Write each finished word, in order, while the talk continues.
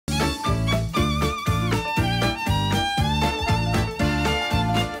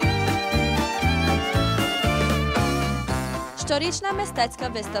Щорічна мистецька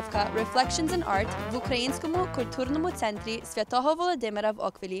виставка «Reflections in Art» в Українському культурному центрі Святого Володимира в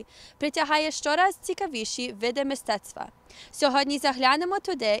Оквілі притягає щораз цікавіші види мистецтва. Сьогодні заглянемо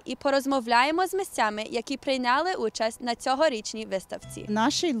туди і порозмовляємо з митцями, які прийняли участь на цьогорічній виставці.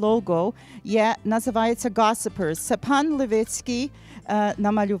 Наше лого називається Gossipers. Це пан Левицький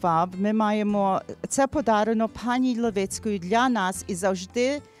намалював. Ми маємо це подарено пані Левицькою для нас і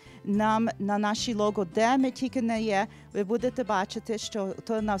завжди нам на нашій лого, де ми тільки не є, ви будете бачити, що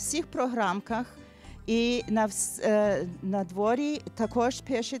то на всіх програмках і на дворі також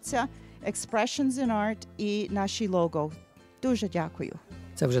пишеться Expressions in Art і наші лого. Дуже дякую.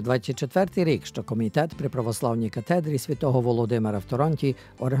 Це вже 24-й рік, що комітет при православній катедрі Святого Володимира в Торонті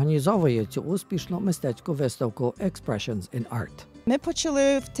організовує цю успішну мистецьку виставку Expressions in Art. Ми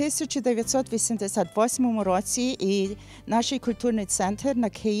почали в 1988 році, і наш культурний центр на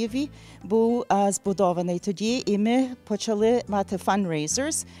Києві був збудований тоді, і ми почали мати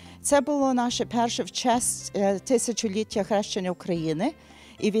fundraisers. Це було наше перше в честь тисячоліття хрещення України,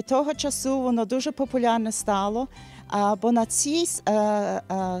 і від того часу воно дуже популярне стало, бо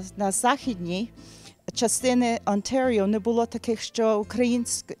на західній частини Онтаріо не було таких, що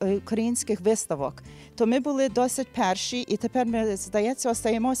українських виставок. То ми були досить перші, і тепер ми, здається,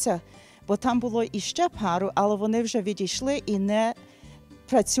 остаємося, бо там було іще пару, але вони вже відійшли і не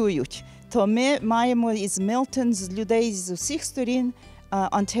працюють. То ми маємо із Мілтон, з людей з усіх сторін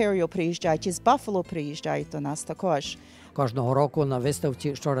Онтаріо приїжджають, із Баффало приїжджають до нас також. Кожного року на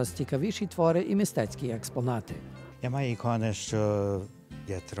виставці щораз цікавіші твори і мистецькі експонати. Я маю ікони, що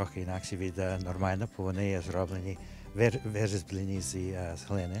є трохи інакші від нормально, бо вони є зроблені, вирізблені з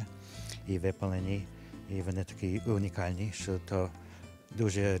глини і випалені, і вони такі унікальні, що то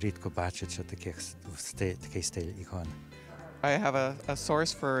дуже рідко бачать, що такий стиль ікон. I have a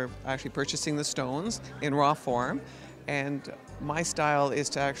source for actually purchasing the stones in raw form, and my style is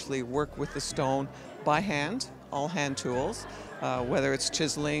to actually work with the stone by hand, all hand tools, whether it's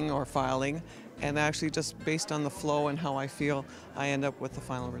chiseling or filing, and actually just based on the flow and how I feel, I end up with the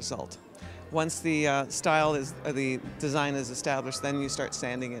final result. Once the the design is established, then you start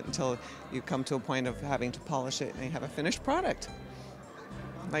sanding it until you come to a point of having to polish it and you have a finished product.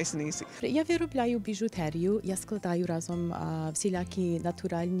 Nice and easy. Я виробляю біжутерію, я складаю разом всілякі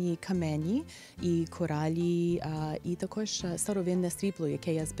натуральні камені і коралі, і також старовинне срібло,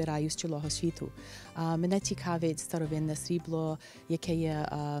 яке я збираю з цілого світу. Мене цікавить старовинне срібло, яке є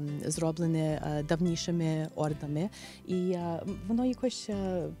зроблене давнішими ордами, і воно якось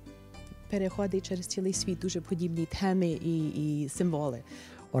переходить через цілий світ, дуже подібні теми і символи.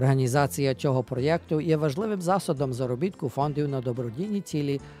 Організація цього проєкту є важливим засобом заробітку фондів на добродійні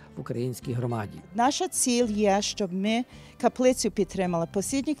цілі в українській громаді. Наша ціль є, щоб ми каплицю підтримали.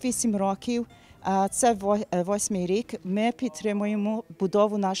 Останніх 8 років, це 8-й рік, ми підтримуємо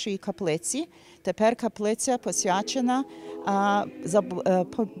будову нашої каплиці. Тепер каплиця посвячена,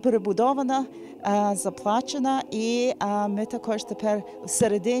 перебудована, заплачена, і ми також тепер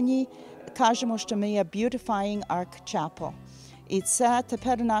всередині кажемо, що ми є Beautifying Ark Chapel. І це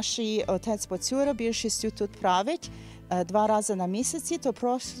тепер наш отець Пацюра більшістю тут править 2 рази на місяці, то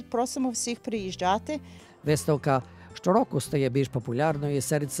просимо всіх приїжджати. Виставка щороку стає більш популярною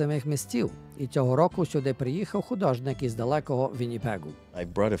серед самих митців. І цього року сюди приїхав художник із далекого Вінніпегу.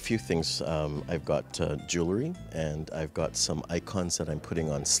 I brought a few things. I've got jewelry and I've got some icons that I'm putting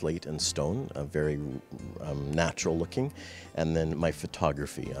on slate and stone, very natural looking, and then my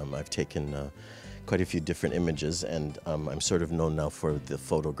photography. I've taken quite a few different images, and I'm sort of known now for the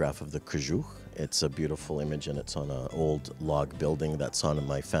photograph of the Kajukh. It's a beautiful image, and it's on an old log building that's on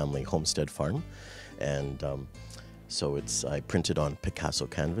my family homestead farm, and so I printed on Picasso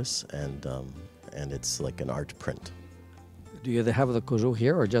canvas, and it's like an art print. Do you have the Kajukh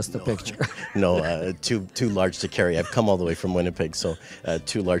here or just the picture? No, too large to carry. I've come all the way from Winnipeg, so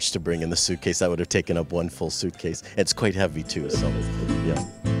too large to bring in the suitcase. That would have taken up one full suitcase. It's quite heavy too, so yeah.